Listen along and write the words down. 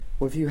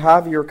Well, if you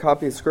have your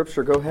copy of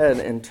Scripture, go ahead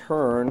and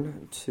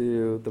turn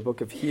to the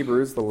book of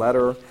Hebrews, the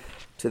letter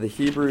to the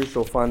Hebrews.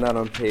 You'll find that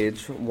on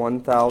page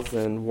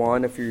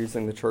 1001 if you're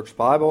using the Church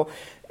Bible.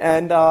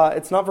 And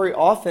it's not very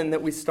often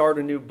that we start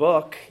a new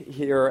book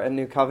here at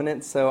New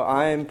Covenant, so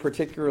I'm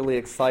particularly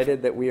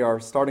excited that we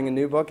are starting a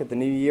new book at the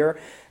new year.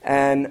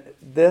 And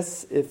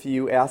this, if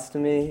you asked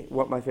me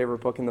what my favorite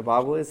book in the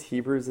Bible is,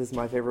 Hebrews is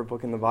my favorite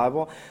book in the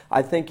Bible.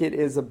 I think it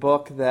is a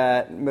book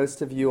that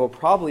most of you will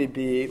probably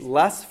be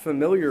less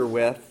familiar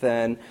with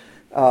than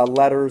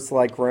letters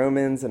like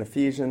Romans and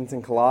Ephesians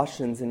and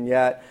Colossians, and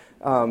yet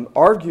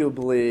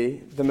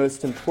arguably the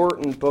most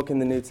important book in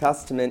the New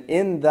Testament,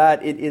 in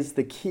that it is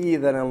the key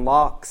that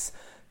unlocks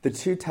the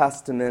two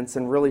Testaments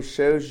and really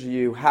shows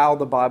you how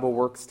the Bible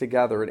works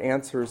together. It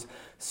answers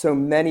so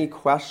many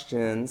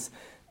questions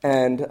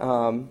and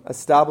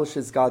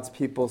establishes God's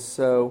people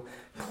so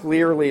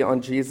clearly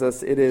on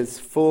Jesus. It is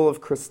full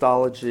of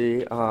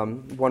Christology.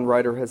 One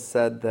writer has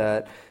said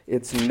that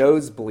it's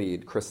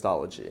nosebleed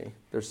Christology.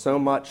 There's so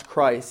much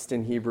Christ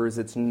in Hebrews,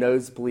 it's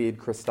nosebleed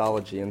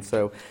Christology. And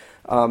so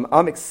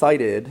I'm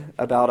excited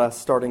about us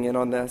starting in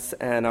on this,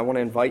 and I want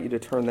to invite you to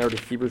turn there to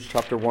Hebrews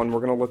chapter 1. We're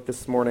going to look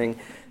this morning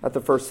at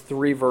the first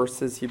three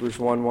verses, Hebrews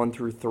 1, 1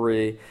 through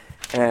 3.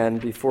 And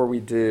before we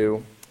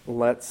do,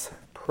 let's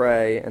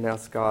pray and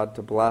ask God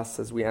to bless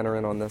as we enter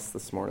in on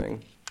this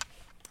morning.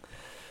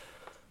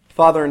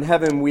 Father in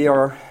heaven, we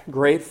are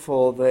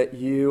grateful that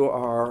you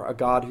are a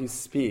God who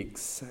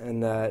speaks,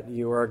 and that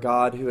you are a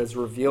God who has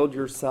revealed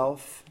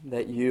yourself,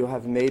 that you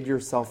have made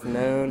yourself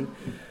known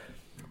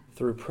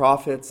through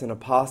prophets and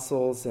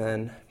apostles,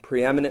 and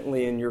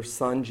preeminently in your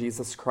Son,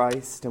 Jesus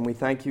Christ. And we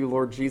thank you,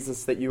 Lord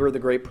Jesus, that you are the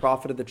great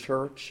prophet of the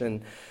church,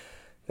 and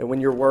that when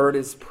your word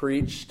is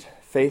preached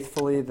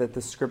faithfully, that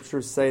the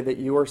scriptures say that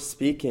you are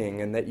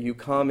speaking, and that you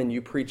come and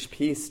you preach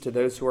peace to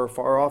those who are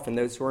far off and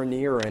those who are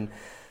near. And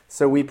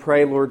so we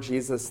pray, Lord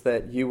Jesus,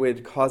 that you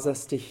would cause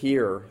us to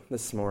hear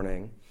this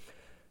morning.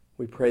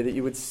 We pray that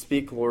you would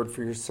speak, Lord,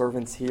 for your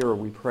servants here.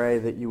 We pray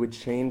that you would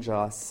change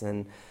us,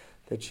 and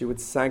that you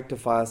would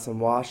sanctify us and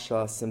wash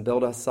us and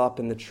build us up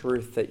in the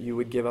truth, that you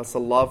would give us a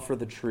love for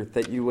the truth,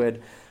 that you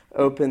would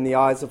open the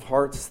eyes of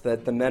hearts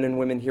that the men and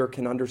women here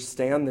can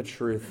understand the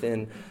truth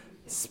in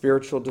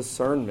spiritual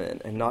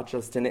discernment and not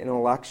just in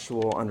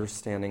intellectual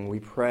understanding. We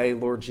pray,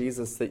 Lord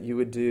Jesus, that you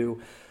would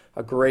do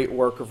a great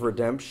work of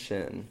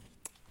redemption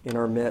in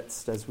our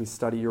midst as we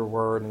study your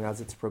word and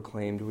as it's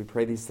proclaimed. We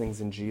pray these things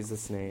in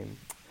Jesus' name.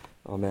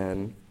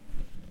 Amen.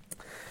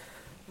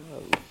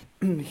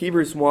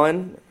 Hebrews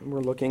 1,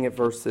 we're looking at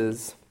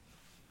verses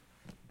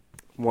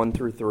 1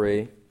 through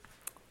 3.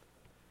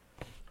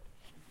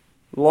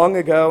 Long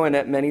ago and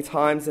at many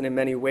times and in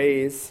many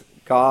ways,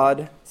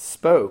 God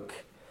spoke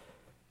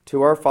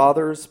to our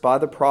fathers by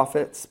the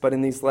prophets, but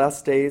in these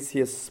last days he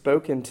has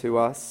spoken to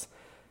us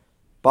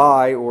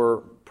by,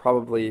 or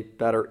probably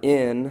better,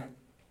 in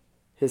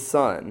his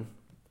Son,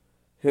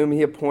 whom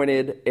he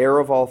appointed heir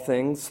of all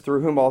things,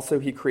 through whom also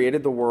he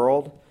created the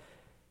world.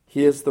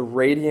 He is the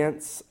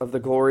radiance of the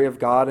glory of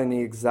God and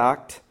the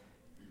exact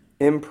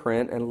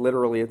imprint, and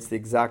literally it's the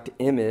exact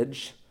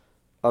image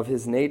of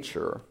his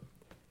nature.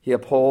 He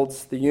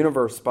upholds the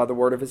universe by the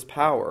word of his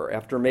power.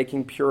 After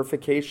making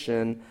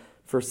purification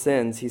for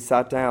sins, he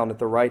sat down at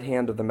the right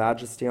hand of the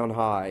Majesty on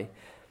high,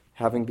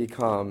 having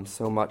become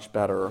so much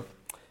better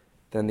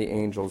than the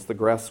angels. The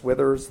grass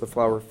withers, the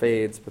flower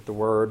fades, but the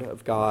word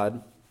of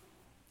God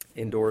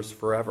endures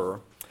forever.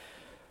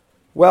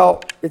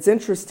 Well, it's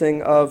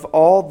interesting, of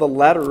all the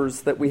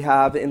letters that we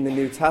have in the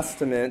New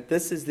Testament,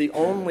 this is the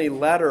only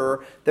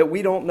letter that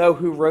we don't know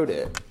who wrote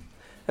it.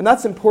 And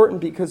that's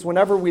important because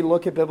whenever we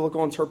look at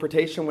biblical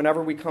interpretation,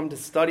 whenever we come to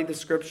study the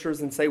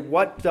scriptures and say,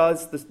 what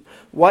does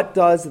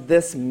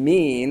this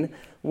mean?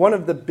 One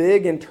of the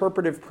big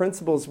interpretive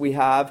principles we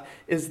have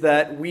is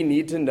that we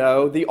need to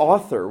know the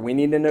author. We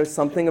need to know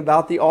something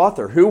about the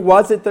author. Who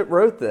was it that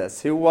wrote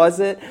this? Who was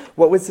it?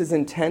 What was his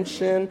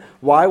intention?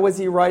 Why was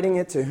he writing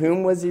it? To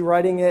whom was he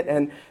writing it?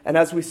 And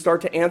as we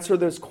start to answer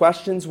those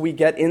questions, we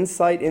get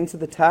insight into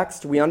the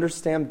text. We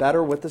understand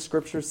better what the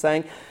scripture is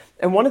saying.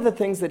 And one of the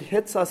things that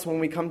hits us when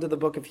we come to the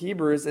book of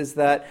Hebrews is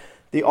that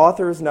the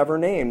author is never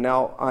named.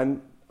 Now,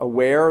 I'm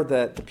aware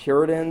that the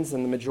Puritans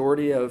and the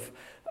majority of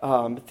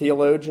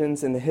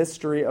theologians in the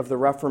history of the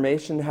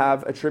Reformation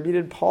have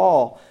attributed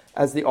Paul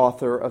as the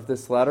author of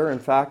this letter. In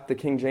fact, the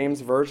King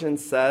James Version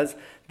says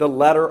the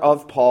letter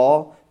of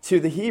Paul to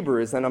the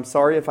Hebrews. And I'm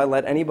sorry if I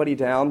let anybody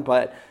down,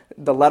 but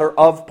the letter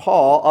of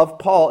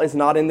Paul is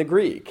not in the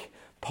Greek.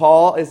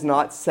 Paul is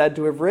not said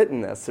to have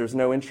written this. There's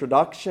no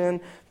introduction.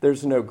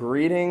 There's no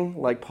greeting,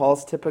 like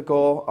Paul's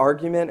typical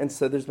argument. And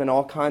so there's been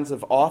all kinds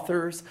of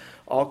authors,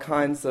 all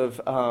kinds of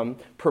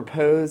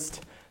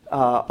proposed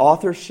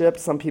authorship.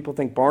 Some people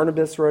think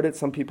Barnabas wrote it.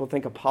 Some people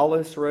think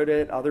Apollos wrote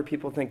it. Other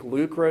people think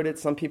Luke wrote it.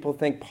 Some people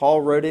think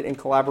Paul wrote it in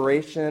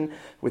collaboration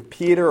with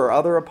Peter or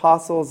other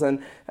apostles. And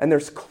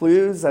there's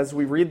clues as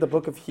we read the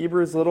book of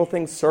Hebrews, little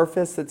things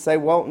surface that say,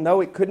 well,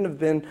 no, it couldn't have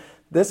been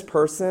this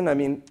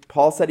person,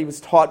 Paul said he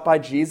was taught by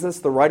Jesus.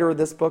 The writer of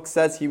this book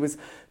says he was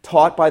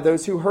taught by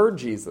those who heard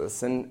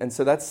Jesus. And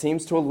so that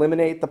seems to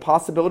eliminate the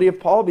possibility of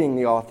Paul being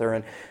the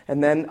author.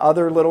 And then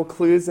other little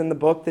clues in the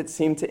book that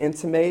seem to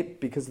intimate,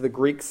 because of the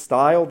Greek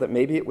style, that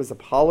maybe it was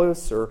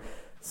Apollos or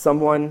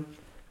someone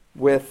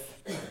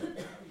with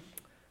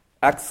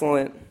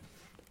excellent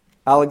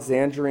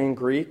Alexandrian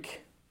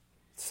Greek,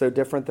 so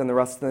different than the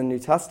rest of the New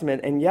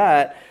Testament. And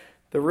yet,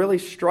 the really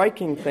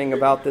striking thing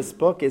about this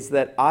book is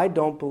that I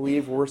don't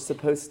believe we're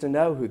supposed to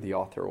know who the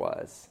author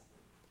was.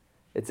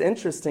 It's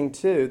interesting,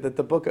 too, that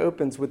the book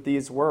opens with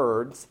these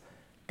words,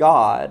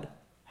 God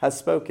has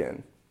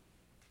spoken.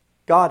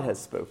 God has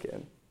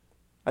spoken.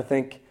 I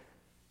think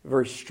a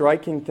very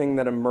striking thing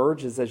that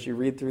emerges as you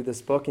read through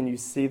this book and you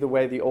see the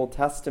way the Old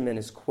Testament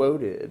is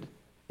quoted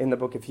in the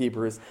book of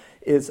Hebrews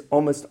is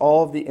almost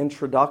all of the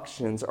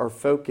introductions are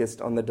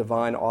focused on the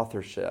divine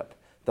authorship.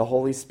 The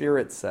Holy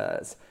Spirit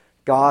says,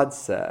 God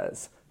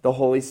says, the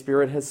Holy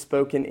Spirit has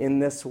spoken in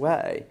this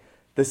way.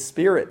 The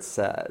Spirit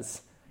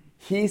says,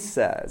 He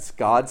says,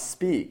 God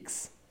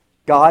speaks,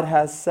 God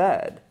has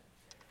said.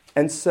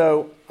 And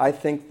so I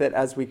think that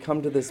as we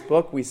come to this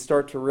book, we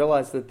start to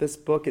realize that this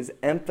book is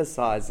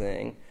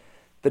emphasizing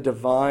the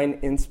divine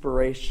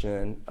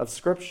inspiration of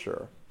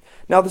Scripture.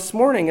 Now, this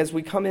morning, as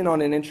we come in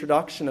on an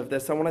introduction of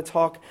this, I want to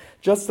talk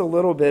just a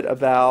little bit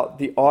about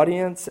the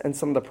audience and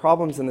some of the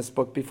problems in this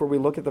book before we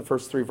look at the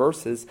first 3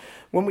 verses.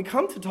 When we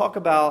come to talk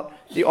about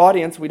the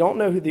audience, we don't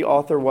know who the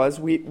author was.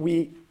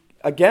 We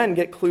again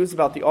get clues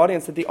about the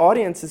audience, that the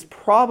audience is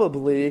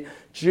probably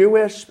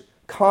Jewish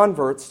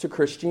converts to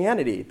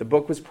Christianity. The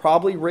book was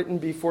probably written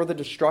before the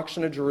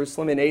destruction of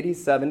Jerusalem in AD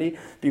 70,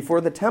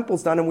 before the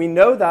temple's done. And we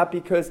know that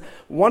because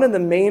one of the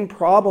main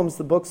problems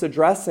the book's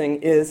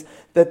addressing is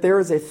that there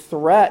is a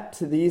threat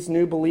to these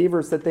new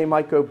believers that they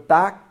might go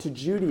back to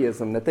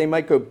Judaism, that they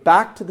might go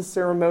back to the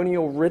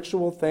ceremonial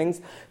ritual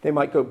things, they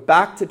might go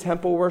back to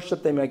temple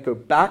worship, they might go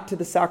back to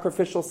the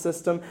sacrificial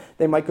system,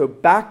 they might go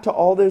back to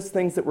all those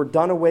things that were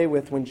done away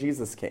with when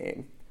Jesus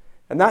came.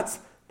 And that's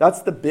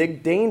the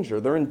big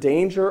danger. They're in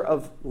danger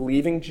of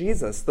leaving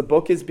Jesus. The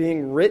book is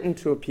being written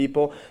to a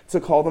people to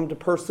call them to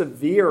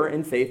persevere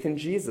in faith in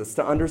Jesus,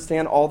 to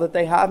understand all that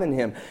they have in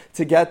Him,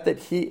 to get that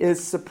He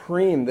is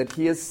supreme, that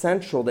He is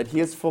central, that He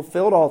has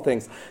fulfilled all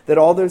things, that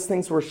all those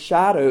things were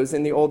shadows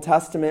in the Old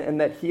Testament,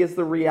 and that He is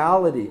the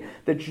reality,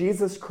 that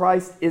Jesus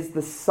Christ is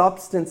the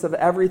substance of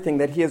everything,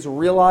 that He has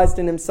realized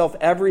in Himself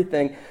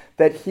everything,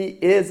 that He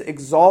is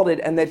exalted,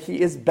 and that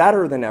He is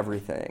better than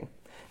everything.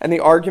 And the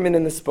argument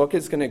in this book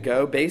is going to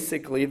go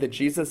basically that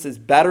Jesus is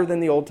better than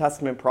the Old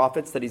Testament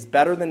prophets, that He's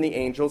better than the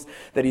angels,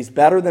 that He's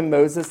better than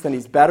Moses, that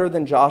He's better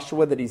than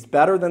Joshua, that He's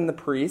better than the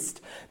priest,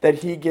 that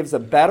He gives a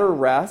better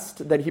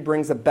rest, that He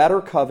brings a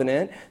better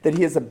covenant, that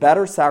He is a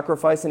better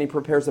sacrifice, and He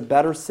prepares a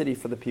better city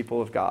for the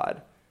people of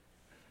God.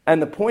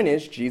 And the point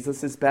is,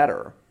 Jesus is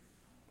better.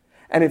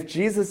 And if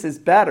Jesus is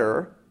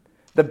better,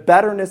 the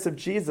betterness of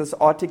Jesus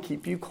ought to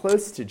keep you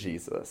close to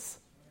Jesus.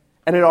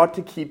 And it ought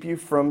to keep you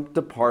from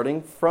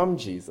departing from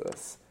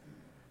Jesus.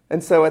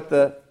 And so at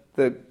the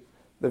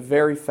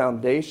very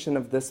foundation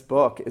of this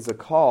book is a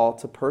call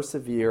to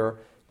persevere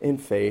in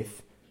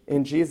faith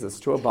in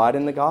Jesus, to abide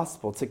in the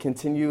gospel, to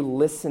continue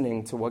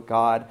listening to what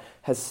God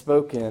has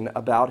spoken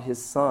about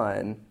His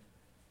Son,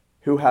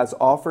 who has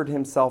offered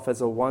Himself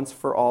as a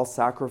once-for-all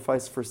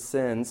sacrifice for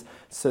sins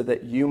so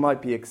that you might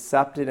be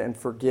accepted and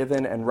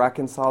forgiven and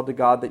reconciled to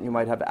God, that you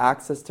might have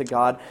access to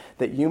God,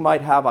 that you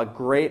might have a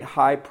great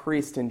high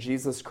priest in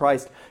Jesus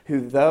Christ, who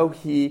though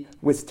He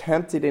was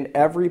tempted in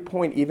every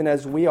point, even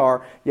as we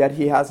are, yet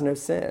He has no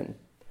sin.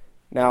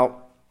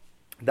 Now,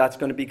 that's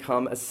going to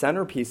become a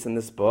centerpiece in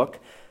this book,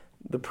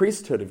 the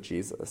priesthood of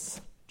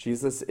Jesus.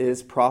 Jesus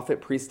is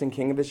prophet, priest, and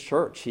king of His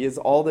church. He is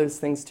all those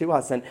things to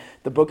us. And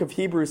the book of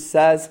Hebrews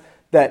says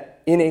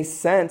that, in a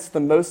sense, the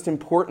most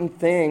important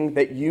thing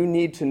that you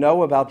need to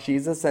know about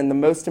Jesus and the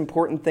most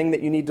important thing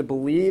that you need to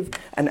believe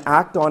and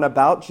act on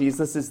about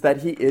Jesus is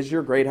that He is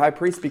your great high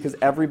priest, because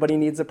everybody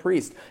needs a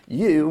priest.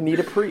 You need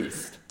a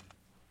priest.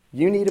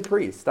 You need a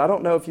priest. I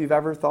don't know if you've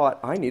ever thought,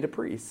 I need a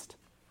priest.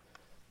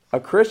 A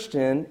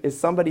Christian is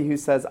somebody who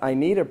says, I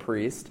need a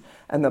priest,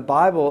 and the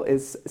Bible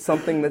is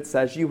something that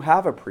says you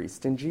have a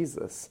priest in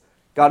Jesus.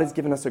 God has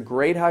given us a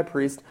great high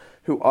priest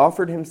who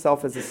offered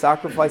Himself as a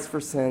sacrifice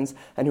for sins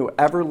and who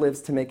ever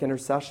lives to make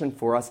intercession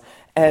for us.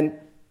 And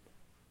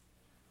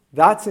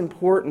that's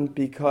important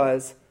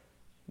because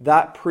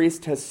that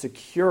priest has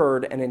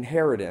secured an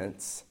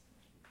inheritance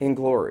in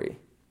glory.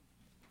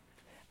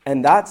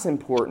 And that's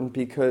important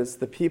because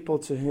the people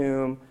to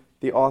whom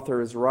the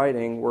author is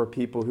writing were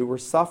people who were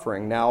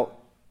suffering. Now,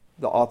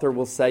 the author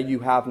will say, you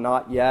have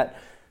not yet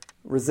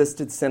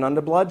resisted sin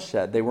unto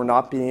bloodshed. They were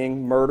not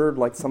being murdered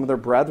like some of their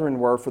brethren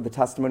were for the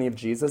testimony of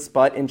Jesus.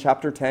 But in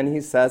chapter 10, he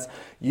says,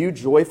 you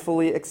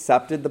joyfully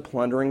accepted the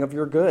plundering of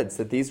your goods.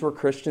 That these were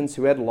Christians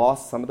who had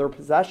lost some of their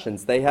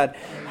possessions. They had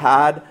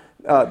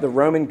the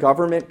Roman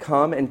government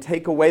come and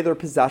take away their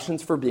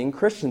possessions for being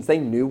Christians. They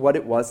knew what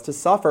it was to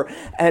suffer.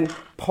 And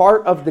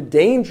part of the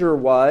danger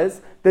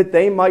was that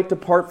they might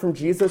depart from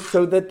Jesus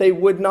so that they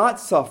would not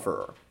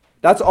suffer.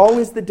 That's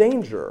always the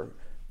danger.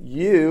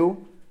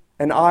 You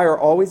and I are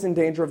always in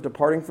danger of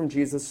departing from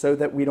Jesus so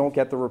that we don't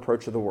get the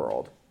reproach of the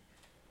world.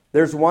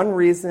 There's one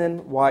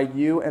reason why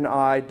you and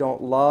I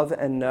don't love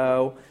and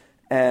know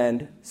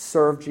and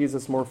serve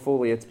Jesus more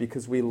fully. It's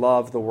because we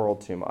love the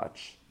world too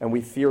much and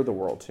we fear the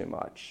world too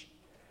much.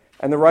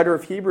 And the writer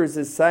of Hebrews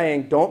is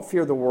saying, don't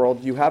fear the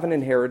world. You have an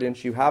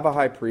inheritance. You have a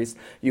high priest.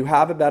 You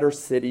have a better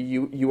city.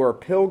 You are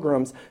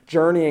pilgrims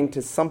journeying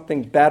to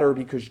something better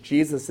because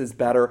Jesus is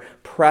better.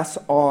 Press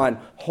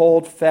on.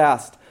 Hold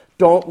fast.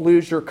 Don't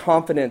lose your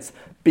confidence.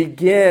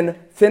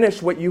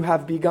 Finish what you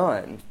have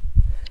begun.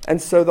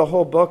 And so the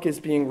whole book is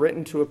being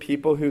written to a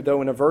people who,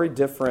 though in a very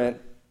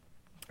different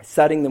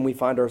setting than we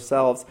find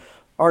ourselves,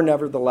 are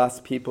nevertheless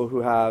people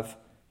who have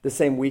the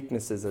same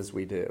weaknesses as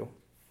we do.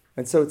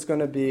 And so it's going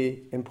to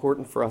be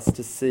important for us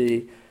to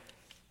see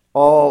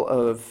all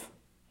of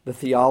the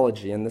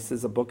theology, and this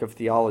is a book of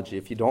theology.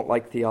 If you don't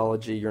like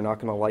theology, you're not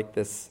going to like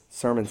this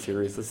sermon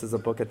series. This is a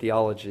book of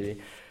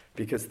theology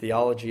because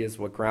theology is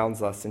what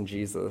grounds us in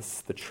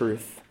Jesus, the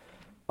truth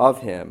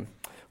of him.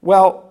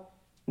 Well,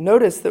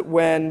 notice that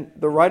when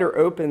the writer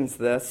opens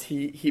this,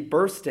 he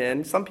burst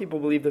in. Some people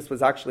believe this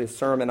was actually a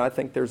sermon. I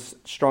think there's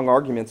strong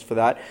arguments for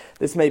that.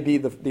 This may be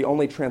the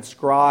only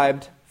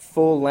transcribed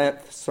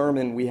full-length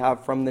sermon we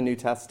have from the New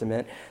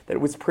Testament, that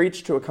it was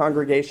preached to a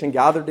congregation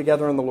gathered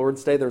together on the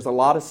Lord's Day. There's a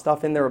lot of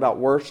stuff in there about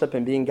worship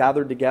and being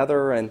gathered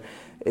together, and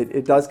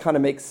it does kind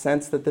of make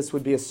sense that this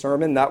would be a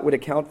sermon. That would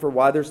account for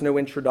why there's no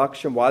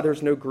introduction, why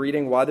there's no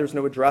greeting, why there's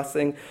no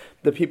addressing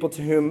the people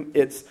to whom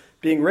it's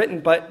being written.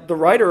 But the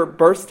writer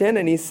burst in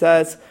and he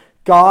says,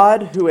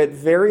 God, who at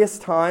various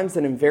times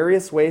and in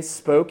various ways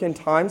spoke in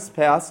times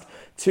past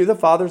to the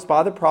fathers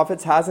by the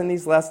prophets, has in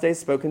these last days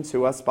spoken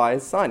to us by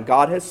his Son.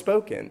 God has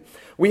spoken.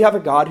 We have a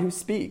God who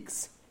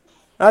speaks.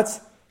 That's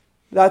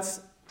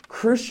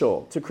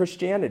crucial to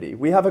Christianity.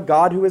 We have a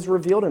God who has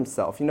revealed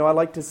himself. You know, I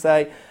like to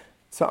say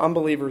to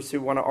unbelievers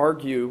who want to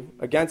argue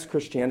against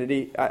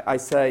Christianity, I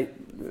say,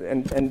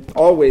 and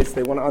always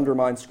they want to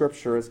undermine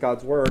Scripture as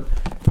God's Word.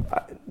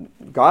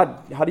 God,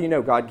 how do you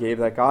know God gave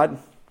that? God,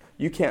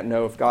 you can't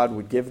know if God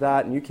would give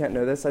that, and you can't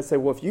know this. I say,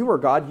 well, if you were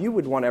God, you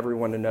would want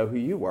everyone to know who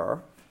you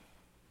were.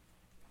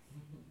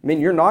 I mean,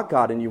 you're not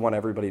God, and you want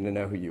everybody to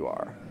know who you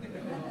are.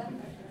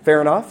 Fair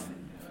enough?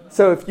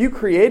 So if you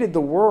created the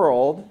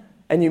world,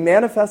 and you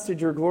manifested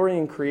your glory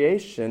in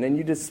creation, and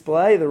you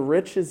display the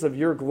riches of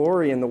your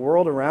glory in the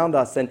world around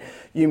us, and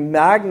you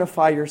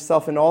magnify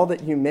yourself in all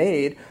that you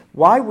made,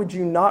 why would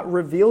you not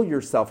reveal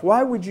yourself?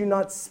 Why would you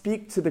not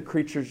speak to the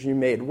creatures you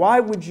made? Why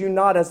would you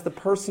not, as the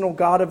personal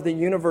God of the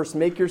universe,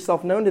 make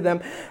yourself known to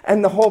them?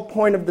 And the whole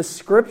point of the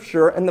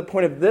Scripture and the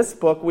point of this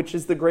book, which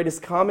is the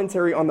greatest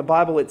commentary on the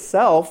Bible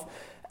itself,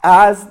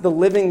 as the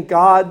living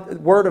God,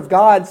 Word of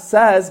God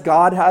says,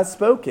 God has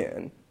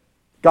spoken.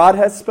 God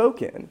has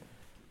spoken.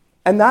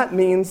 And that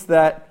means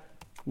that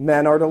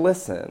men are to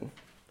listen.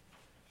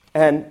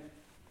 And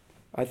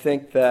I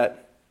think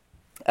that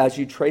as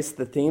you trace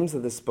the themes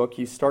of this book,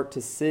 you start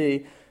to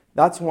see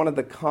that's one of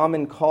the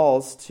common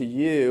calls to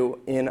you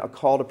in a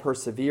call to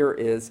persevere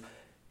is,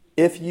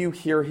 if you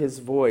hear his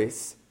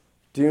voice,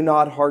 do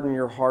not harden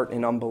your heart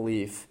in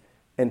unbelief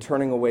and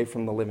turning away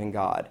from the living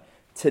God.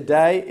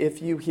 Today,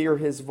 if you hear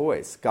his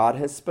voice, God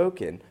has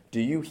spoken. Do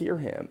you hear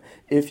him?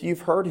 If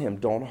you've heard him,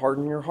 don't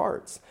harden your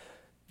hearts.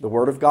 The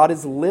Word of God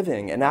is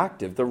living and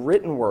active. The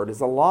written Word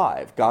is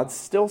alive. God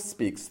still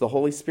speaks. The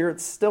Holy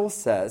Spirit still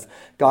says.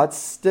 God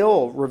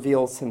still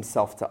reveals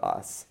himself to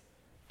us.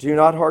 Do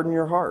not harden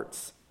your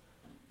hearts.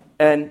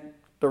 And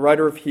the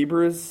writer of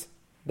Hebrews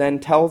then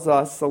tells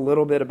us a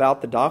little bit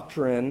about the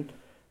doctrine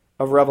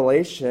of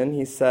revelation.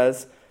 He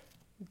says,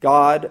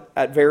 God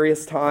at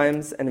various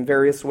times and in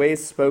various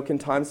ways spoke in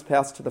times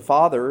past to the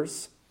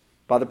fathers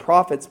by the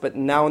prophets, but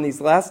now in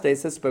these last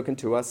days has spoken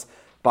to us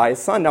by his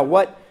Son. Now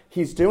what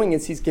he's doing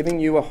is he's giving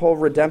you a whole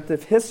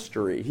redemptive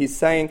history. He's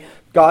saying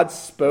God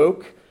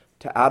spoke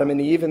to Adam and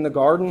Eve in the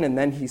garden, and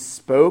then he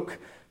spoke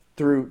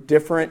through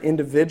different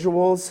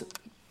individuals,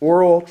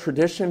 oral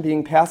tradition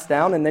being passed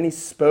down, and then he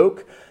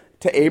spoke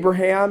to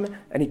Abraham,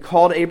 and he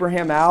called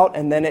Abraham out,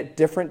 and then at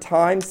different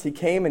times he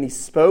came and he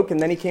spoke, and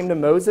then he came to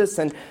Moses,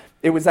 and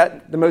it was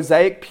at the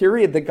Mosaic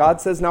period that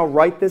God says, now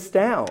write this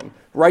down.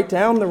 Write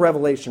down the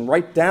revelation.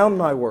 Write down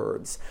my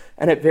words.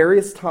 And at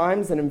various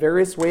times and in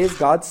various ways,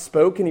 God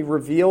spoke and he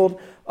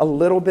revealed a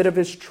little bit of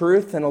his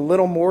truth and a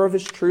little more of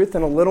his truth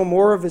and a little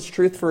more of his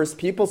truth for his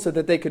people so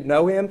that they could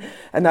know him.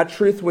 And that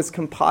truth was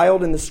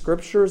compiled in the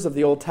scriptures of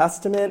the Old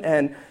Testament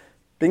and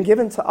been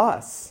given to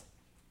us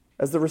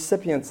as the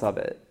recipients of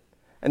it.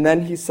 And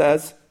then he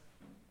says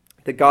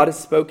that God has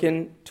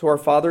spoken to our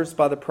fathers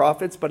by the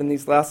prophets, but in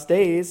these last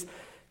days,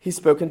 He's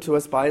spoken to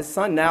us by his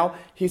Son. Now,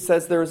 he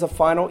says there is a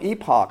final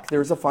epoch.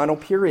 There's a final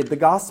period, the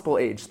gospel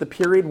age. The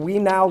period we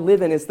now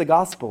live in is the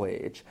gospel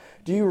age.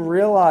 Do you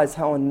realize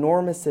how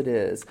enormous it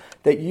is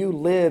that you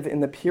live in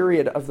the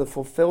period of the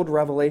fulfilled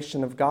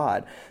revelation of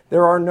God?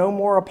 There are no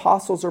more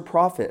apostles or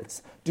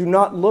prophets. Do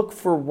not look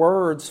for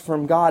words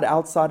from God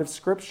outside of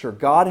Scripture.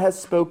 God has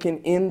spoken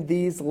in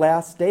these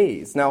last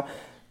days. Now,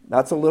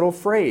 that's a little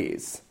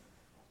phrase.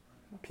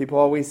 People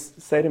always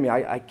say to me,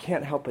 I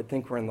can't help but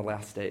think we're in the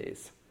last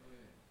days.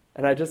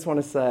 And I just want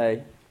to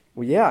say,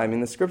 well, yeah, I mean,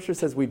 the Scripture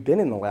says we've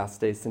been in the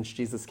last days since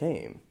Jesus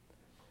came.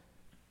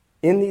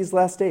 In these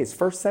last days,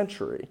 first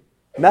century,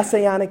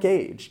 Messianic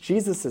age,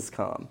 Jesus has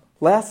come.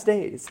 Last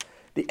days,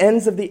 the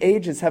ends of the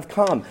ages have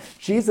come.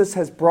 Jesus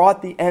has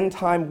brought the end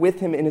time with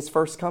him in his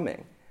first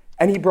coming.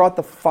 And he brought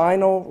the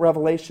final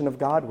revelation of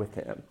God with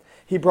him.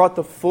 He brought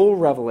the full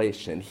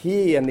revelation.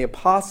 He and the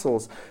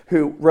apostles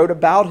who wrote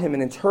about him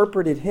and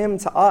interpreted him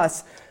to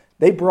us,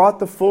 they brought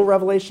the full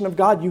revelation of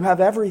God. You have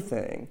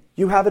everything.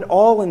 You have it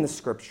all in the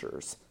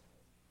Scriptures.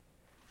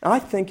 And I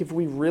think if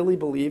we really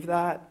believe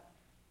that,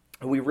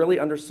 and we really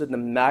understood the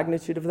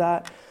magnitude of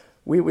that,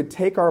 we would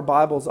take our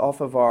Bibles off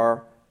of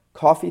our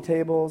coffee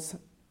tables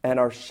and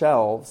our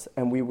shelves,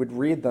 and we would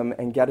read them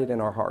and get it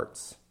in our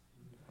hearts.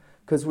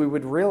 Because we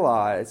would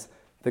realize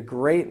the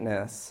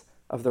greatness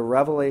of the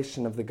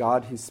revelation of the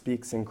God who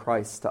speaks in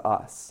Christ to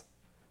us.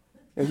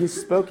 And he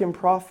spoke in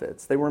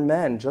prophets. They were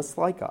men just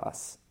like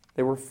us.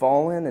 They were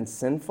fallen and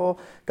sinful.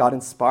 God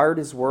inspired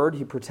his word.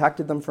 He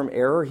protected them from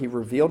error. He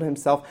revealed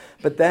himself.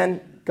 But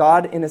then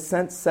God, in a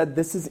sense, said,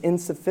 this is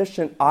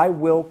insufficient. I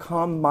will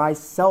come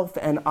myself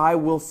and I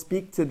will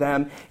speak to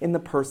them in the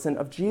person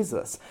of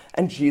Jesus.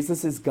 And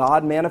Jesus is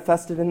God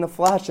manifested in the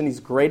flesh, and he's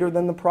greater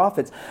than the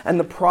prophets. And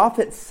the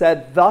prophets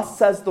said, thus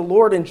says the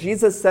Lord. And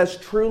Jesus says,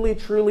 truly,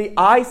 truly,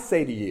 I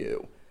say to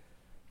you,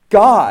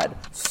 God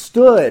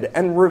stood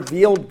and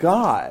revealed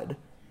God.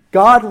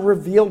 God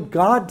revealed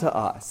God to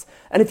us.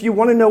 And if you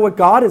want to know what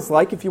God is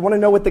like, if you want to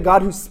know what the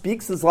God who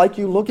speaks is like,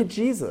 you look at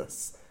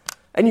Jesus.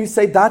 And you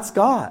say, that's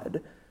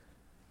God.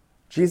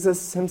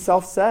 Jesus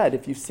himself said,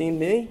 if you've seen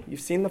me, you've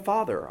seen the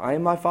Father. I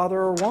and my Father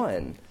are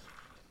one.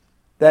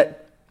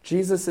 That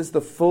Jesus is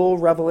the full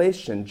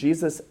revelation.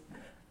 Jesus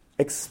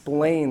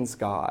explains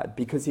God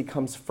because he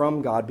comes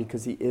from God,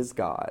 because he is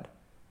God.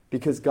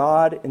 Because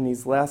God in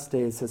these last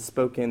days has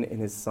spoken in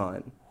his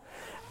Son.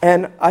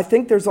 And I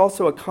think there's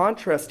also a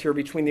contrast here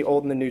between the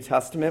Old and the New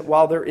Testament.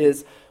 While there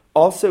is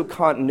also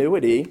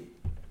continuity,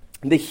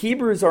 the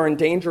Hebrews are in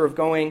danger of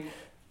going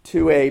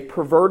to a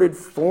perverted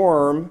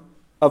form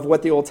of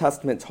what the Old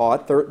Testament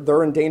taught.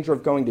 They're in danger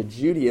of going to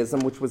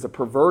Judaism, which was a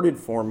perverted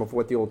form of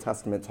what the Old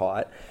Testament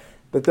taught.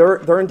 But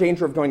they're in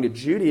danger of going to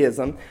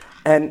Judaism.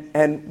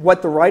 And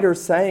what the writer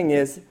is saying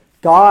is,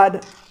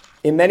 God,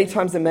 in many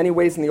times, in many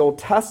ways in the Old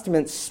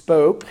Testament,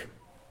 spoke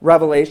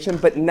revelation,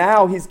 but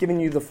now he's given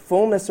you the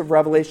fullness of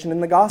revelation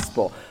in the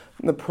gospel.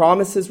 The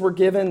promises were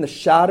given, the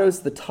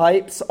shadows, the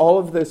types, all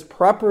of those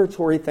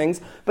preparatory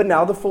things, but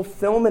now the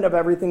fulfillment of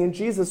everything in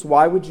Jesus.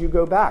 Why would you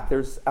go back?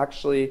 There's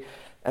actually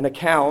an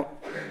account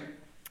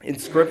in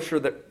Scripture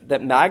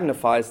that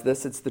magnifies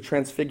this. It's the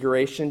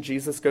Transfiguration.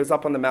 Jesus goes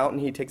up on the mountain.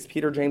 He takes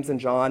Peter, James, and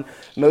John.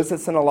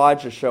 Moses and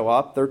Elijah show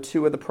up. They're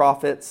two of the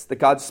prophets that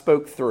God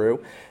spoke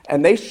through.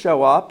 And they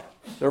show up.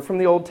 They're from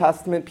the Old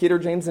Testament. Peter,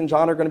 James, and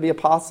John are going to be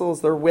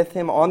apostles. They're with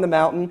him on the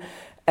mountain.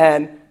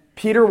 And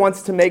Peter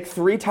wants to make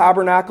 3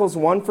 tabernacles,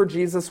 one for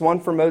Jesus, one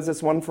for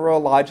Moses, one for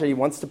Elijah. He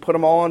wants to put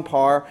them all on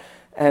par.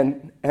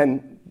 And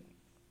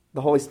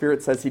the Holy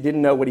Spirit says he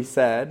didn't know what he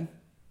said.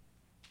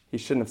 He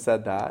shouldn't have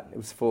said that. It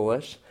was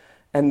foolish.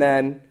 And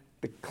then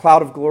the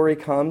cloud of glory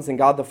comes and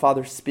God the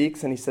Father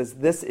speaks and he says,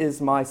 this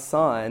is my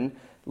Son.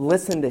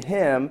 Listen to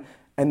him.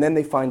 And then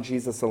they find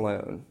Jesus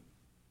alone.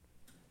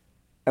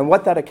 And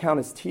what that account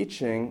is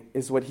teaching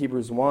is what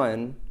Hebrews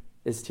 1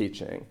 is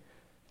teaching.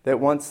 That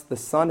once the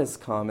Son has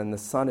come and the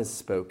Son has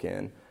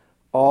spoken,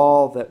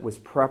 all that was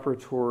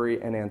preparatory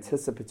and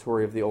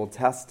anticipatory of the Old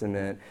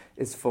Testament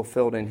is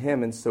fulfilled in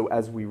him. And so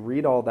as we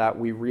read all that,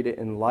 we read it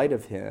in light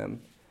of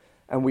him,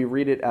 and we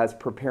read it as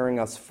preparing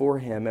us for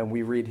him, and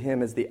we read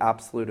him as the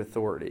absolute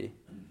authority.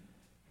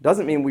 It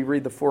doesn't mean we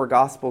read the 4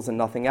 Gospels and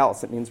nothing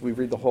else. It means we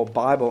read the whole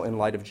Bible in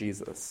light of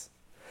Jesus.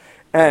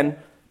 And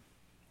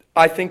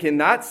I think in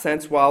that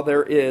sense, while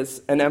there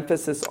is an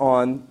emphasis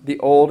on the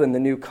Old and the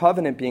New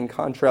Covenant being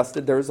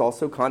contrasted, there is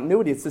also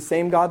continuity. It's the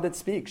same God that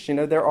speaks. You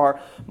know, there are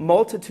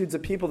multitudes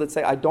of people that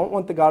say, I don't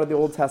want the God of the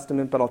Old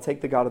Testament, but I'll take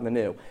the God of the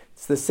New.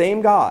 It's the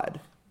same God.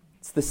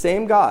 It's the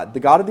same God. The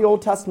God of the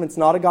Old Testament is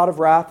not a God of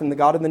wrath, and the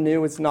God of the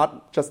New is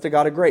not just a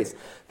God of grace.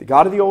 The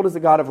God of the Old is a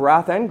God of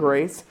wrath and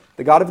grace.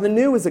 The God of the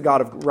New is a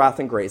God of wrath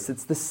and grace.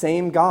 It's the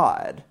same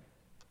God.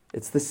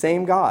 It's the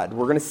same God.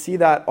 We're going to see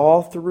that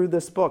all through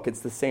this book.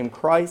 It's the same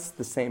Christ,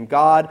 the same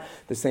God,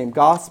 the same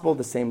gospel,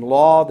 the same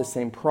law, the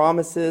same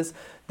promises,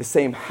 the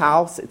same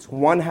house. It's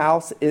one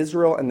house,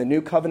 Israel and the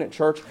New Covenant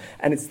Church,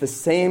 and it's the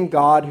same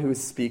God who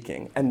is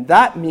speaking. And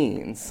that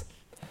means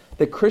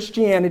that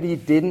Christianity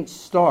didn't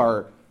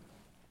start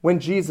when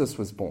Jesus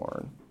was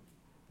born.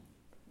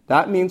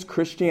 That means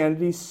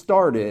Christianity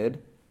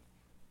started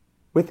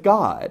with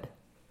God,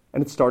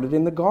 and it started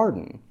in the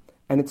garden,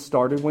 and it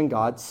started when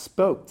God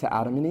spoke to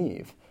Adam and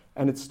Eve,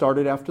 and it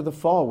started after the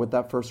fall with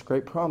that first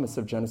great promise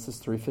of Genesis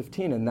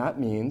 3:15, and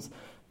that means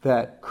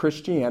that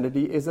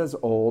Christianity is as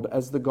old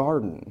as the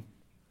garden.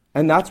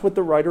 And that's what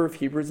the writer of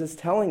Hebrews is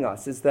telling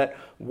us, is that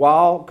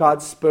while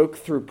God spoke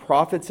through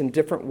prophets in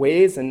different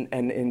ways and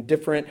in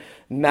different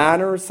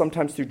manners,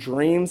 sometimes through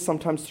dreams,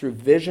 sometimes through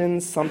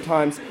visions,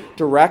 sometimes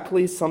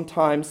directly,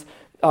 sometimes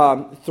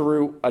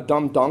through a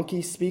dumb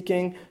donkey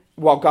speaking,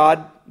 while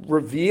God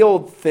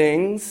revealed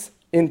things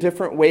in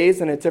different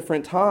ways and at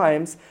different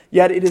times,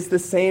 yet it is the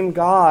same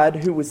God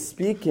who was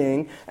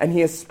speaking, and he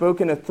has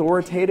spoken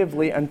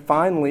authoritatively and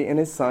finally in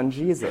his Son,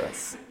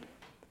 Jesus.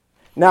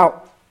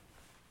 Now,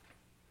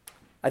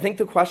 I think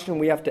the question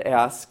we have to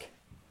ask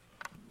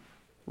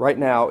right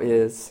now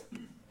is,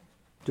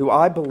 do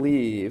I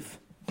believe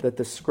that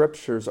the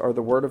Scriptures are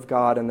the Word of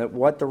God and that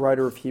what the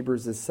writer of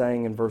Hebrews is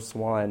saying in verse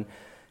 1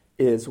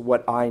 is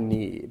what I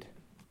need?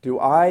 Do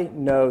I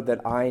know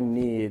that I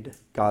need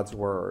God's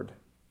Word?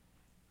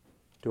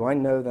 Do I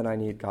know that I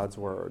need God's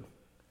Word?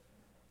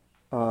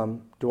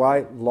 Do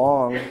I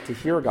long to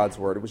hear God's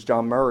Word? It was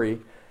John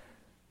Murray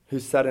who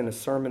said in a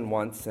sermon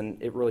once,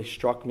 and it really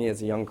struck me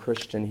as a young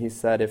Christian, he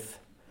said, if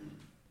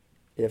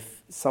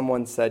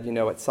someone said,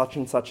 at such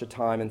and such a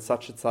time, in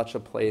such and such a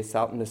place,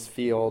 out in this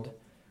field,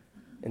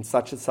 in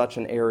such and such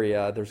an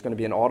area, there's going to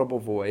be an audible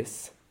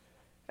voice,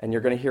 and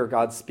you're going to hear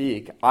God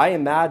speak, I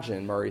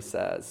imagine, Murray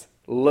says,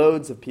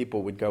 loads of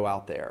people would go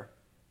out there.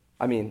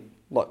 I mean,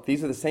 look,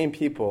 these are the same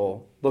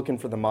people looking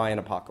for the Mayan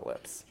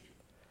apocalypse.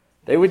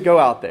 They would go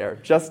out there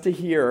just to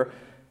hear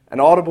an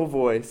audible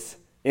voice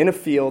in a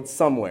field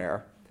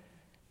somewhere.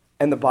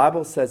 And the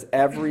Bible says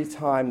every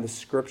time the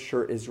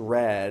Scripture is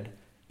read,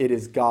 it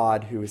is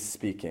God who is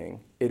speaking.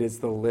 It is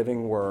the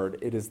living Word.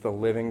 It is the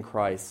living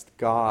Christ.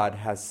 God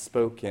has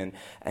spoken,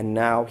 and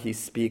now he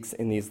speaks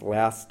in these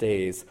last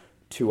days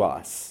to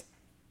us.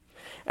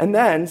 And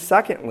then,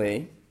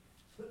 secondly,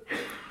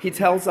 he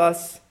tells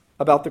us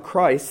about the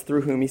Christ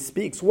through whom he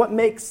speaks. What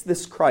makes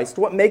this Christ,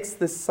 what makes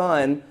this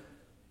Son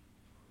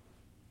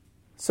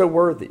so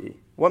worthy?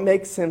 What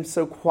makes him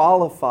so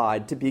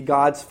qualified to be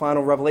God's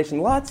final revelation?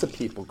 Lots of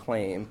people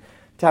claim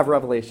to have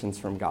revelations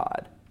from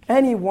God.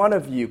 Any one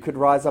of you could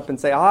rise up and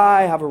say,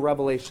 I have a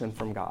revelation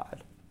from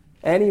God.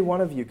 Any one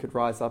of you could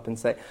rise up and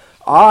say,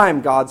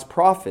 I'm God's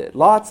prophet.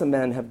 Lots of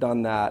men have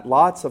done that.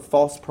 Lots of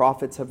false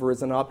prophets have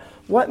risen up.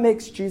 What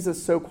makes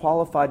Jesus so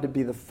qualified to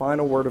be the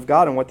final word of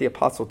God? And what the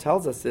apostle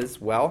tells us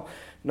is, well,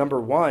 number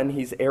one,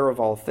 he's heir of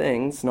all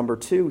things. Number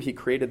two, he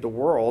created the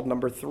world.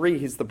 Number three,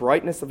 he's the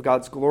brightness of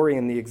God's glory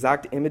and the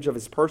exact image of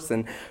his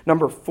person.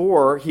 Number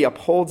four, he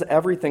upholds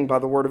everything by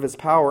the word of his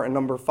power. And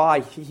number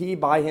five, he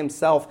by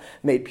himself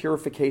made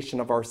purification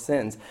of our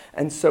sins.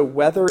 And so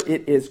whether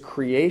it is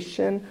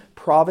creation,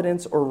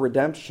 providence, or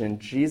redemption,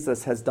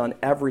 Jesus has done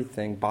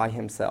everything by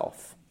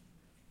himself,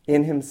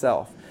 in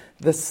himself.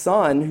 The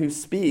Son who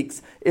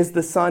speaks is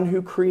the Son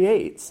who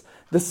creates.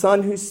 The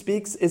Son who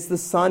speaks is the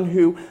Son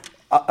who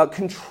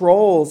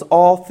controls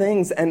all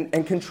things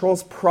and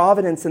controls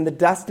providence and the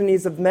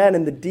destinies of men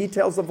and the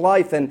details of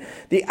life and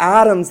the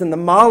atoms and the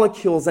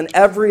molecules and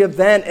every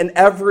event and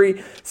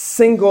every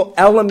single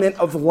element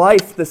of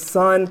life the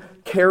Son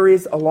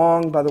carries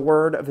along by the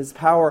word of his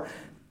power.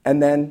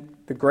 And then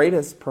the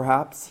greatest,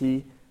 perhaps,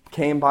 he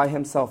came by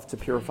himself to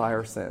purify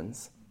our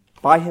sins.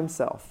 By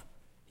himself.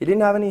 He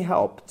didn't have any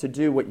help to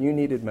do what you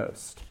needed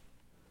most.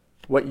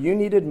 What you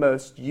needed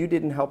most, you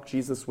didn't help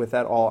Jesus with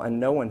at all, and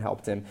no one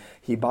helped him.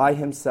 He by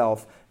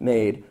himself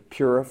made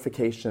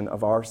purification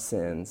of our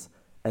sins,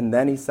 and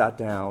then he sat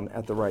down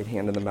at the right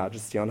hand of the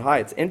Majesty on high.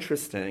 It's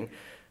interesting,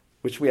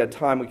 wish we had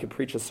time, we could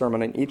preach a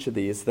sermon on each of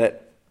these,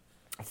 that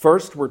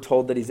first we're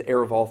told that he's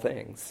heir of all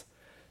things.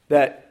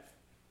 That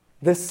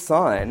this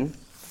Son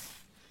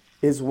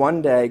is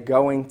one day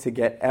going to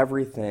get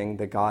everything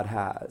that God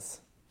has.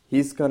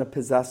 He's going to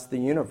possess the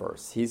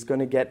universe. He's going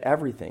to get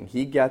everything.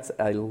 He gets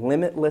a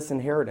limitless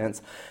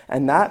inheritance.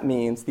 And that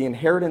means the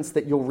inheritance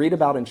that you'll read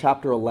about in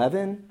chapter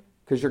 11,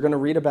 because you're going to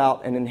read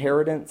about an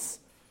inheritance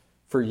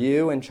for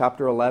you in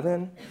chapter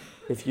 11,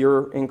 if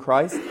you're in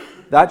Christ,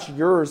 that's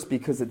yours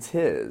because it's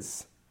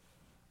his.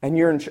 And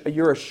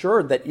you're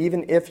assured that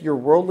even if your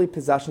worldly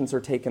possessions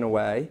are taken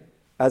away,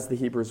 as the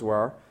Hebrews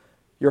were,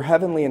 your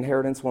heavenly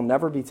inheritance will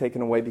never be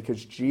taken away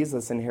because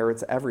Jesus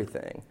inherits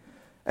everything.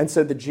 And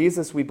so the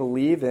Jesus we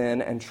believe in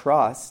and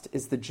trust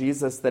is the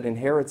Jesus that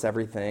inherits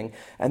everything,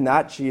 and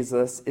that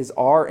Jesus is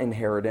our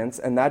inheritance,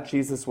 and that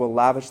Jesus will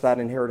lavish that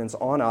inheritance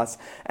on us,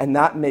 and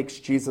that makes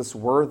Jesus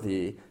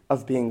worthy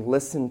of being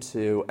listened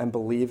to and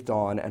believed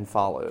on and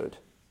followed.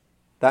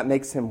 That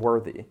makes him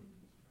worthy. Have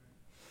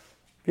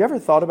you ever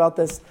thought about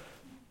this?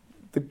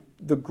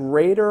 The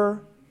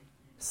greater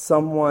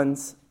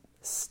someone's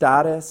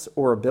status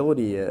or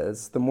ability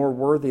is, the more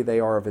worthy they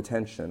are of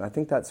attention. I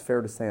think that's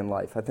fair to say in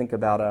life. I think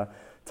about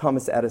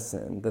Thomas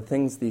Edison, the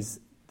things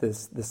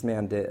this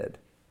man did.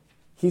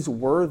 He's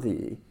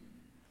worthy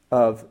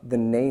of the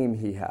name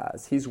he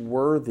has. He's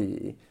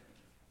worthy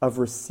of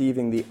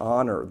receiving the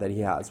honor that he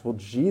has? Well,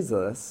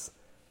 Jesus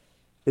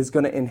is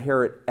going to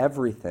inherit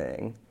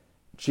everything.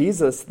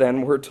 Jesus,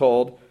 then, we're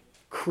told,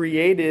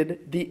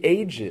 created the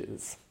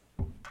ages.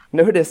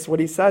 Notice what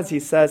he says. He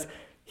says,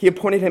 he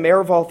appointed him heir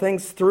of all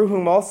things, through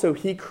whom also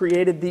he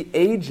created the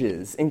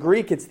ages. In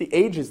Greek, it's the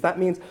ages. That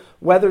means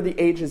whether the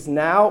ages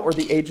now or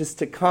the ages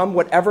to come,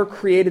 whatever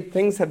created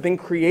things have been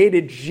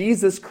created,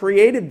 Jesus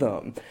created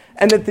them.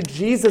 And that the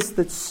Jesus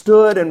that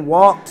stood and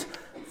walked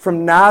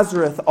from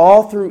Nazareth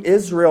all through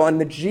Israel,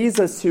 and the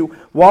Jesus who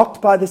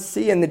walked by the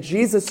sea, and the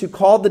Jesus who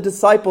called the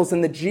disciples,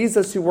 and the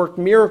Jesus who worked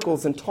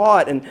miracles and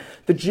taught, and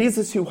the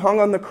Jesus who hung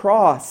on the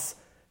cross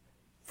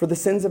for the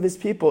sins of his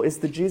people, is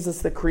the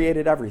Jesus that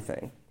created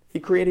everything. He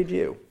created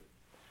you.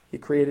 He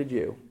created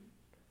you.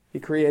 He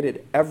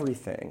created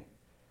everything.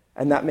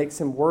 And that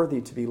makes him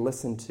worthy to be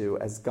listened to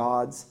as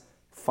God's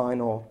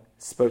final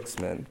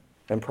spokesman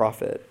and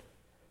prophet.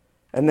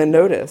 And then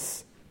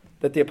notice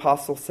that the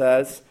apostle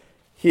says,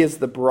 he is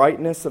the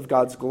brightness of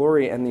God's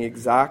glory and the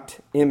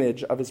exact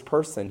image of his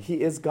person.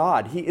 He is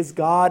God. He is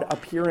God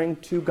appearing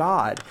to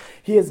God.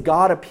 He is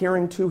God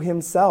appearing to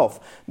himself.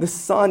 The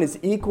Son is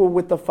equal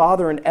with the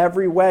Father in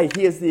every way.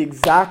 He is the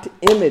exact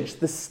image,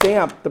 the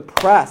stamp, the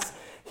press.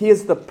 He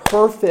is the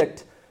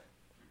perfect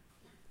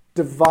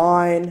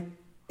divine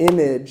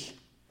image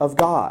of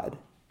God.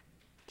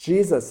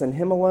 Jesus and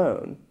him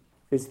alone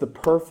is the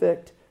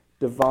perfect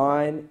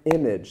divine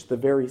image, the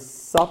very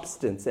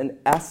substance and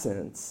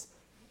essence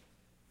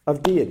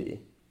of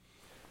deity.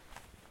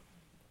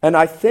 And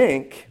I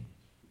think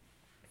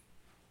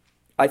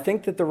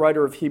that the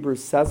writer of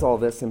Hebrews says all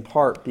this in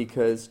part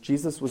because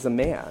Jesus was a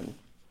man.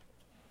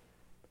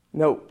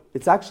 No,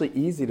 it's actually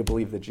easy to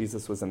believe that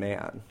Jesus was a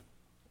man.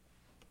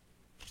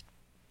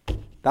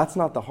 That's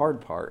not the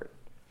hard part.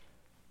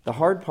 The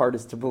hard part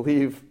is to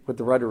believe what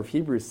the writer of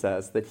Hebrews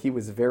says, that he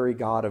was very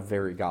God of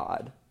very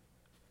God,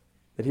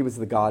 that he was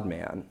the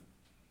God-man,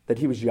 that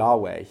he was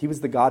Yahweh. He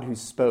was the God who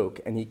spoke,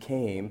 and he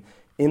came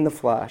in the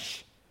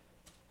flesh,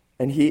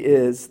 and he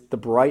is the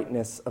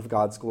brightness of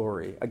God's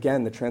glory.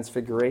 Again, the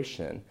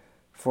transfiguration.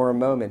 For a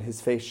moment, his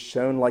face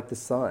shone like the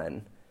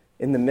sun.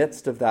 In the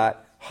midst of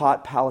that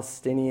hot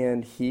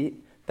Palestinian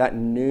heat, that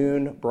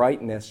noon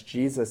brightness,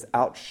 Jesus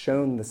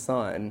outshone the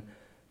sun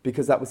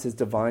because that was his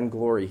divine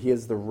glory. He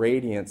is the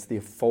radiance, the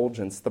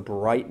effulgence, the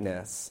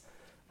brightness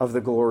of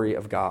the glory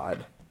of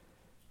God.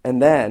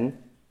 And then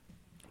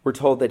we're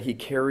told that he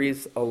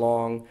carries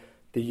along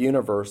the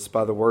universe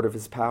by the word of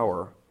his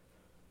power.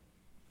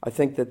 I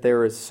think that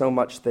there is so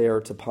much there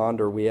to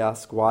ponder. We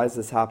ask, why is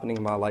this happening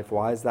in my life?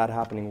 Why is that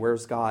happening?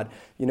 Where's God?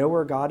 You know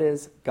where God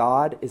is?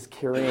 God is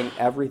carrying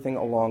everything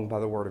along by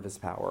the word of his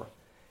power.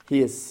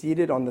 He is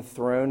seated on the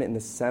throne in the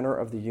center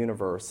of the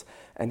universe,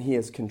 and he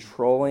is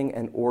controlling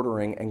and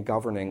ordering and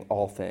governing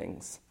all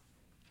things.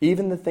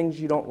 Even the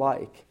things you don't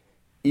like,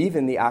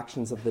 even the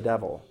actions of the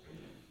devil.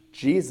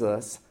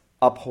 Jesus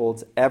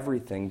upholds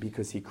everything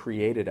because he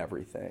created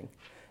everything.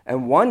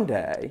 And one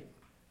day,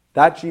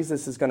 that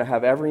Jesus is going to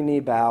have every knee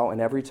bow and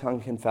every tongue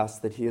confess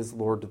that he is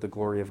Lord to the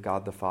glory of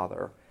God the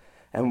Father.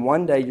 And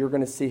one day you're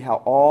going to see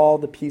how all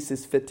the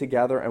pieces fit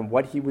together and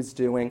what he was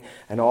doing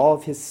and all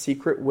of his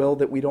secret will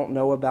that we don't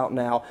know about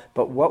now.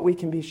 But what we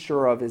can be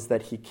sure of is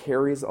that he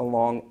carries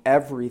along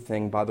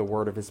everything by the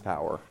word of his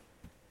power.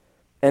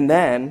 And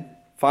then,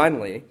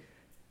 finally,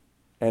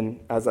 and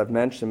as I've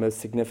mentioned most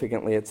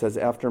significantly, it says,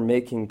 after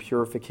making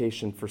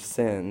purification for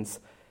sins,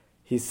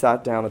 he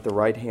sat down at the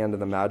right hand of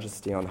the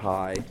Majesty on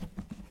high.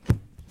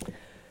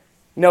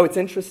 No, it's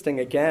interesting.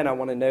 Again, I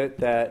want to note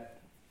that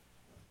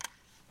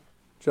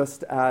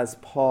just as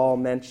Paul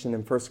mentioned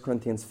in 1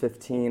 Corinthians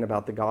 15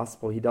 about the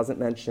gospel, he doesn't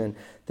mention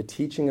the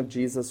teaching of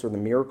Jesus or the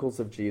miracles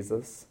of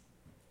Jesus.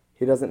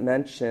 He doesn't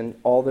mention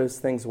all those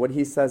things. What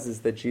he says is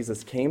that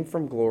Jesus came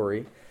from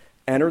glory,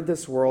 entered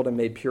this world and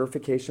made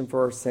purification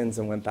for our sins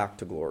and went back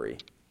to glory.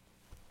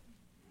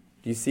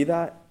 Do you see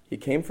that? He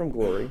came from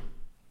glory,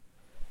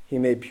 he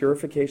made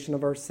purification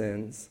of our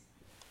sins,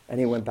 and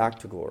he went back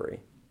to glory.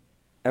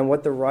 And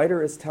what the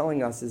writer is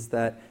telling us is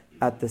that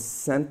at the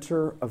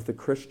center of the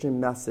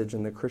Christian message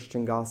and the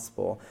Christian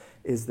gospel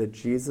is that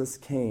Jesus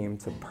came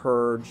to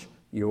purge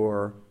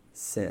your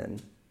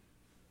sin.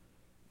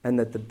 And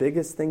that the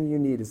biggest thing you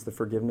need is the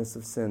forgiveness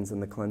of sins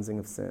and the cleansing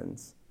of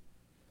sins.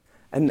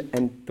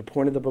 And the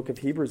point of the book of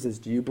Hebrews is,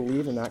 do you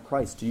believe in that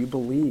Christ? Do you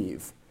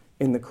believe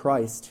in the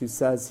Christ who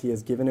says he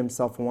has given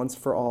himself once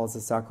for all as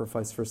a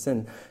sacrifice for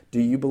sin? Do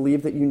you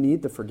believe that you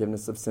need the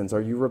forgiveness of sins? Are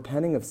you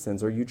repenting of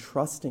sins? Are you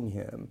trusting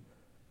him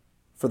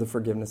for the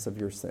forgiveness of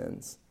your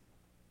sins?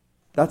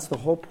 That's the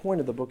whole point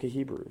of the book of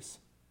Hebrews,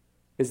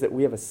 is that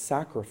we have a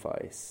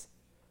sacrifice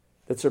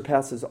that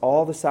surpasses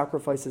all the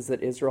sacrifices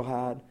that Israel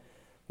had.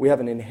 We have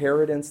an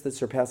inheritance that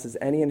surpasses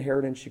any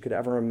inheritance you could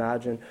ever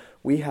imagine.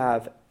 We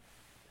have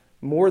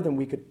more than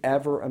we could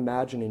ever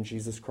imagine in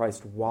Jesus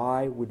Christ.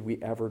 Why would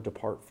we ever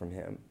depart from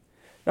him?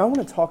 Now I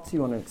want to talk to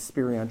you on an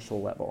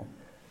experiential level.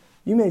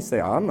 You may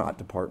say, I'm not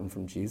departing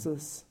from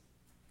Jesus.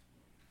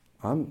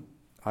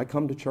 I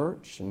come to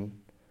church and,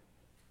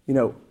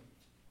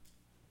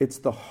 it's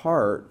the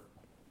heart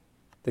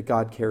that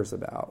God cares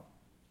about?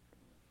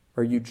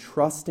 Are you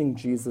trusting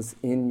Jesus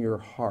in your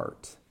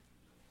heart?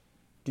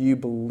 Do you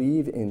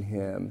believe in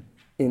him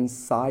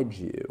inside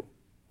you?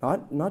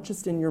 Not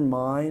just in your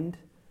mind.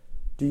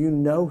 Do you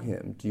know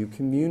him? Do you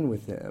commune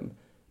with him?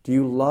 Do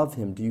you love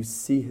him? Do you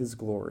see his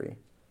glory?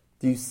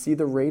 Do you see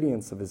the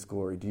radiance of his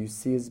glory? Do you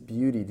see his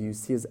beauty? Do you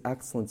see his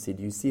excellency?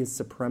 Do you see his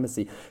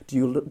supremacy? Do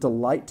you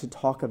delight to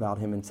talk about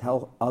him and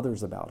tell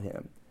others about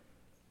him?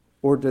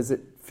 Or does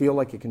it feel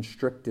like a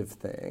constrictive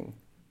thing?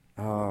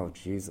 Oh,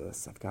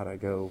 Jesus, I've got to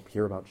go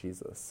hear about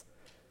Jesus.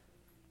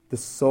 The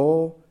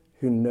soul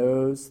who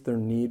knows their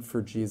need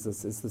for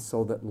Jesus is the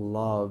soul that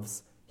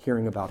loves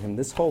hearing about him.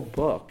 This whole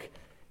book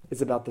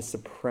is about the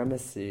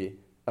supremacy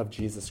of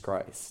Jesus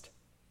Christ.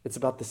 It's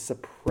about the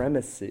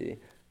supremacy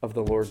of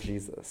the Lord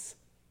Jesus.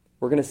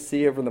 We're going to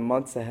see over the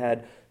months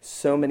ahead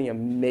so many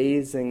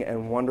amazing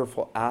and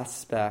wonderful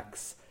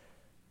aspects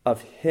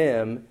of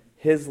him,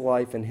 his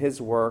life, and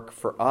his work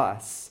for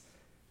us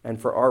and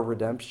for our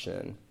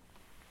redemption.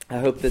 I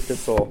hope that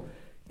this will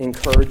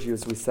encourage you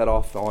as we set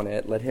off on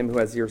it. Let him who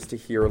has ears to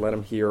hear, let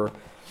him hear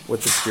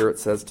what the Spirit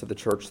says to the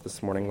church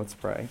this morning. Let's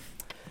pray.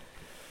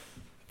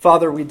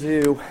 Father, we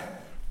do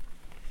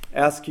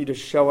ask you to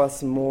show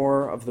us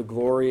more of the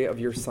glory of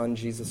your Son,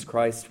 Jesus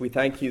Christ. We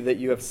thank you that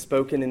you have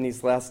spoken in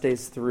these last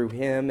days through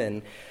him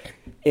and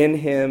in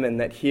him, and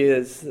that he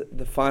is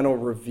the final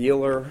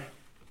revealer.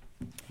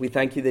 We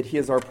thank you that he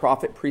is our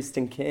prophet, priest,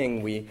 and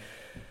king.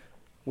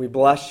 We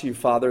bless you,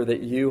 Father,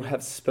 that you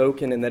have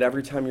spoken and that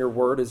every time your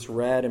word is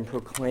read and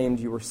proclaimed,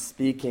 you are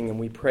speaking. And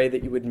we pray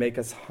that you would make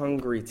us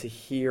hungry to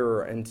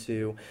hear and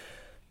to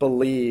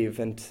believe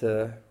and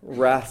to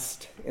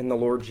rest in the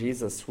Lord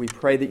Jesus. We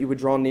pray that you would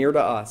draw near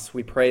to us.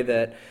 We pray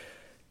that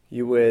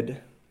you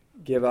would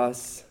give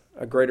us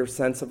a greater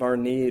sense of our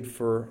need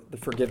for the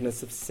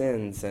forgiveness of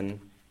sins. And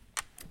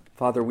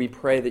Father, we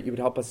pray that you would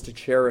help us to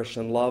cherish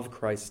and love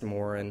Christ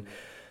more and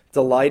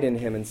delight in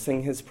him and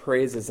sing his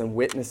praises and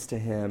witness to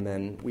him.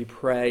 And we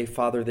pray,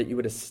 Father, that you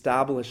would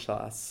establish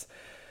us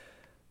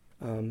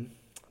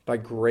by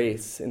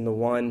grace in the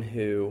one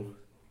who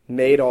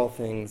made all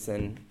things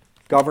and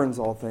governs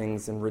all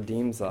things and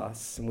redeems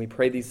us. And we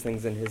pray these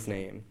things in his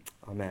name.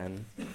 Amen.